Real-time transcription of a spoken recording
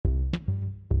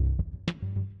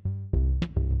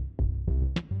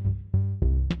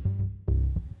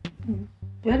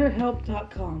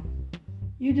BetterHelp.com.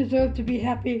 You deserve to be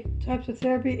happy. Types of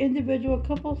therapy: individual,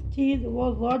 couples, teens, the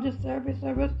world's largest therapy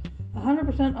service,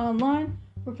 100% online,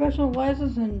 professional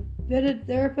licensed and vetted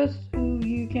therapists who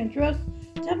you can trust.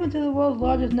 Tap into the world's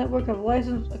largest network of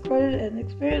licensed, accredited, and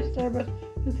experienced therapists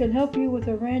who can help you with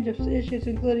a range of issues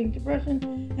including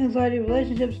depression, anxiety,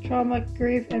 relationships, trauma,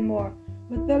 grief, and more.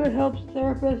 With BetterHelp's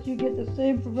therapists, you get the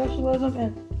same professionalism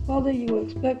and quality you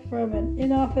would expect from an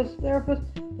in-office therapist,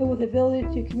 but with the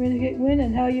ability to communicate when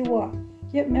and how you want.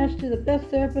 Get matched to the best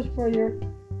therapist for you.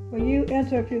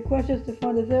 Answer a few questions to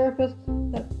find a therapist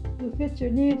who fits your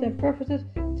needs and preferences.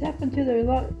 Tap into their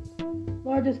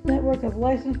largest network of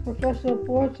licensed, professional,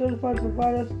 board-certified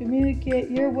providers. Communicate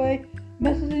your way.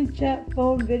 Messaging, chat,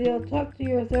 phone, video. Talk to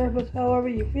your therapist however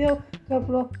you feel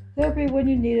comfortable. Therapy when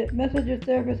you need it. Message your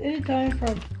therapist anytime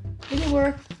from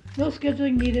anywhere. No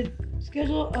scheduling needed.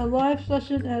 Schedule a live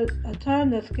session at a time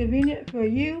that's convenient for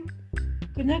you.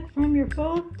 Connect from your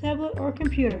phone, tablet, or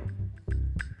computer.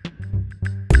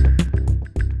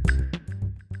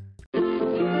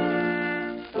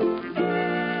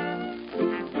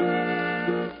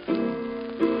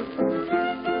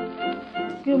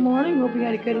 Good morning. Hope you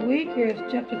had a good week. Here's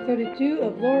chapter 32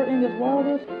 of Laura Ingalls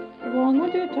Wilder's The Long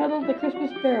Winter, titled The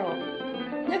Christmas Carol.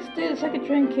 Next day, the second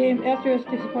train came. After his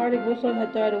party whistle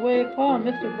had died away, Paul and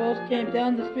Mr. Bose came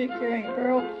down the street carrying a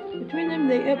barrel. Between them,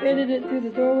 they upended it through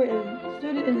the doorway and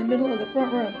stood it in the middle of the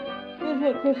front room.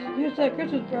 Here's that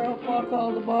Christmas barrel, Paul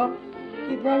called the boss.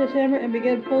 He brought his hammer and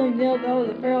began pulling nails out of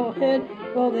the barrel head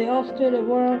while they all stood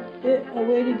around it,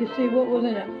 waiting to see what was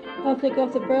in it. Paul took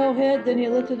off the barrel head, then he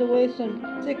lifted away some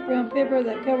thick brown paper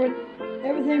that covered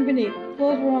everything beneath.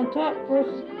 Clothes were on top.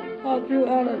 First, Paul drew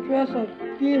out a dress of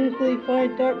beautifully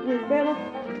fine dark blue flannel.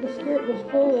 The skirt was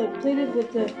full and pleated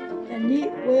with a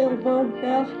neat whalebone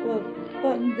basque was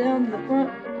buttoned down the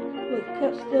front with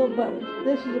cut steel buttons.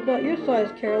 This is about your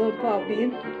size, Carolyn, Paul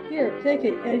beamed. Here, take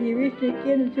it. And he reached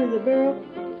again into the barrel.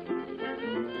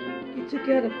 He took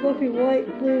out a fluffy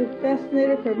white blue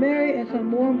fascinator for Mary and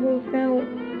some warm blue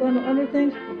bundle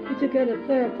underthings. He took out a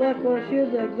pair of black leather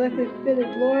shoes that exactly fitted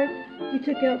Laura. He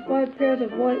took out 5 pairs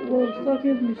of white wool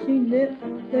stockings, machine knit.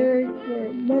 They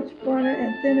were much finer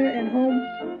and thinner and home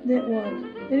knit ones.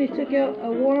 Then he took out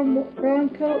a warm brown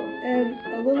coat and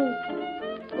a little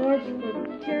large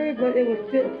for Carrie, but it would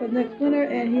fit for next winter,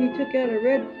 and he took out a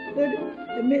red hood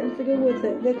and mittens to go with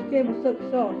it. Next came a silk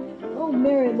shawl. Oh,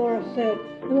 Mary, Laura said,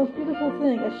 the most beautiful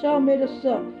thing, a shawl made of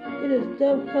silk. It is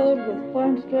dove-colored with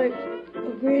fine stripes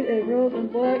of green and rose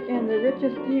and black, and the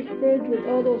richest deep fringe with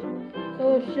all those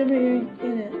colors shimmering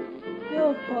in it.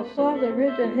 Feel how soft and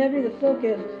rich and heavy the silk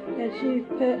is, and she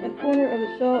put a corner of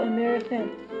the shawl in Mary's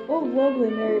hand. Oh, lovely,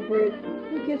 Mary breathed.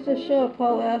 Who gets this shawl?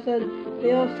 Paul asked.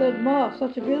 They all said, Ma.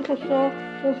 Such a beautiful shawl.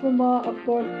 Was for Ma, of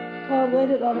course. Paul laid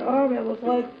it on her arm, and it was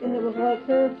like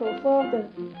her, so soft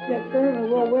and yet firm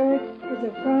and well-wearing, with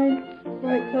the fine,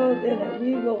 bright colors in it.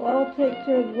 We will all take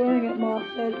turns wearing it, Ma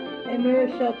said, and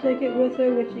Mary shall take it with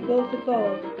her when she goes to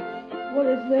college. What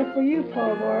is there for you,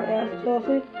 Paul? Laura asked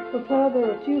Chelsea. For Paul there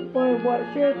were 2 fine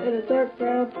white shirts and a dark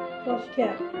brown plush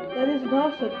cap. That isn't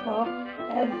all, said Paul,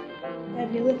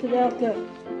 and he lifted out the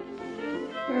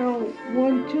barrel.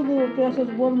 2 little dresses.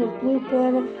 One was blue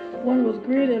flannel, one was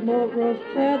green and mauve rose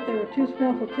plaid. They were too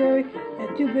small for Carrie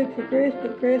and too big for Grace,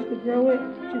 but Grace would grow it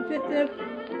to fit them.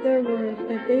 There was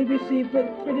an ABC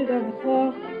book printed on the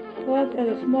cloth and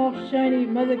a small, shiny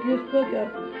Mother Goose book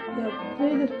of the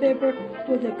cleanest paper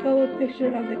with a colored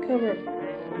picture on the cover.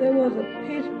 There was a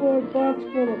pasteboard box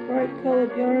full of bright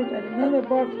colored yarns and another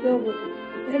box filled with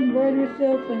embroidery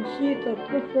silks and sheets of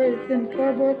perforated thin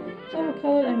cardboard.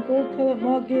 Silver-colored and gold-colored.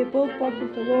 Ma gave both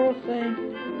boxes to Laura, saying,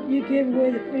 You gave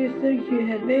away the prettiest things you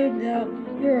had made. Now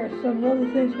here are some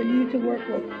lovely things for you to work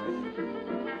with.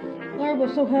 Laura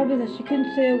was so happy that she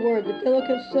couldn't say a word. The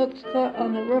delicate silks caught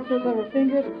on the roughness of her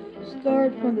fingers,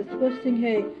 scarred from the twisting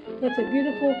hay. But the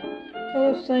beautiful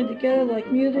colors sang together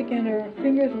like music, and her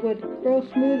fingers would grow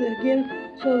smooth again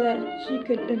so that she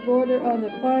could embroider on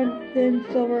the fine, thin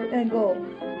silver and gold.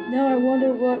 Now I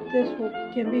wonder what this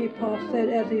can be, Paul said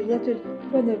as he lifted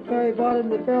from the very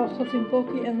bottom of the barrel something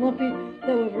bulky and lumpy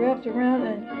that was wrapped around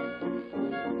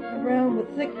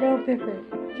with thick brown paper.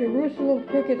 Jerusalem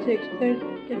crickets, he exclaimed.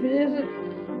 If it isn't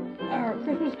our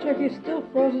Christmas turkey still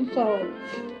frozen solid.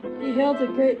 He held the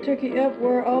great turkey up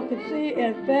where all could see,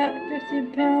 and fat,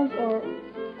 15 pounds, or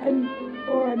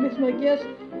I missed my guess,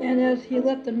 and as he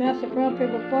let the mass of brown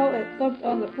paper fall, it thumped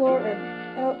on the floor,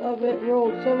 and out of it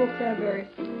rolled several cranberries.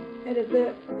 And if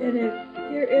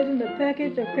here isn't a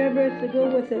package of cranberries to go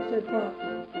with it, said Paul.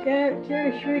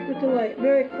 Carrie shrieked with delight.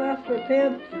 Mary clasped her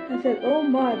hands and said, "Oh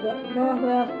my!" But Ma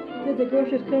laughed. "Did the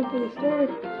groceries come for the store,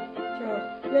 Charles?"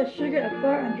 "Yes, sugar and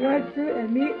flour and dried fruit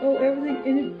and meat. Oh,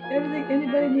 everything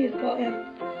anybody needs," Pa answered.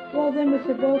 "Well then,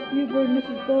 Mr. Bose, you bring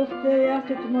Mrs. Bose day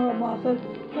after tomorrow, Ma said.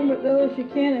 Come as early as you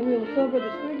can, and we will celebrate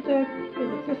the springtime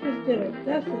with a Christmas dinner."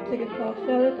 "That's the ticket," Pa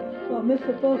shouted, while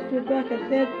Mr. Bose threw back his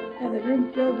head and the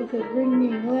room filled with his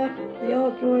ringing laugh. They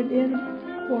all joined in,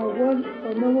 for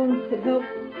no one could help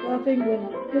laughing when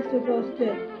Mr. Bose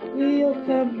did. "We'll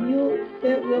come, you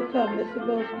bet we'll come," Mr.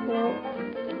 Bose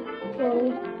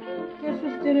chortled.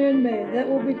 "Christmas dinner in May. That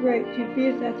will be great to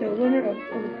feast after a winter of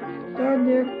darn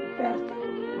near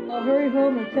fasting. I'll hurry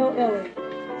home and tell Ellie."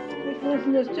 Thanks for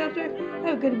listening to this chapter.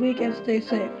 Have a good week and stay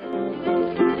safe.